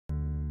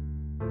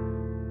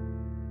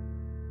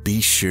Be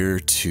sure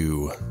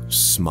to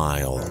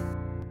smile,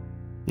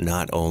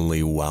 not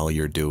only while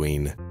you're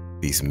doing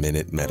these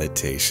minute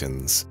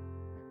meditations,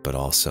 but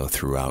also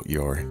throughout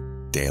your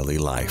daily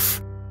life.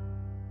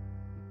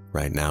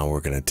 Right now,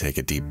 we're going to take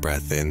a deep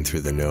breath in through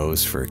the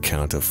nose for a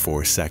count of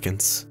 4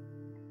 seconds.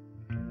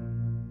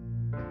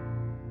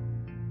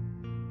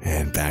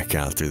 And back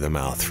out through the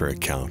mouth for a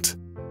count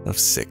of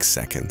 6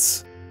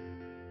 seconds.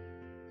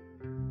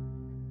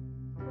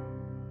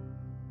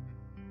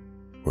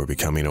 We're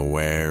becoming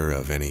aware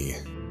of any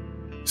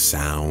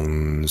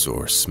sounds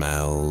or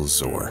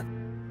smells or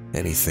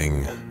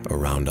anything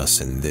around us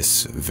in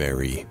this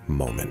very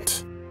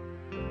moment.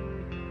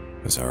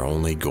 As our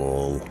only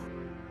goal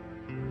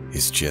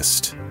is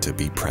just to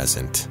be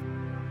present.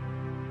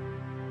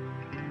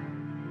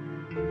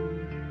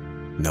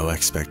 No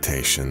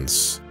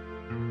expectations,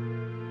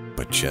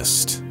 but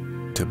just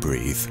to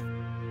breathe.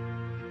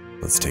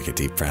 Let's take a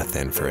deep breath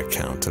in for a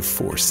count of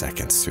 4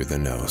 seconds through the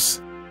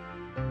nose.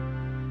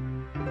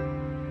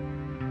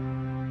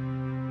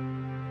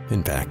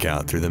 And back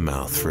out through the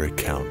mouth for a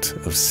count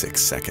of 6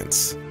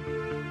 seconds.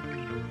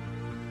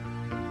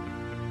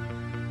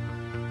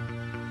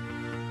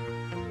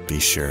 Be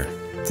sure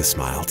to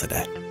smile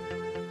today.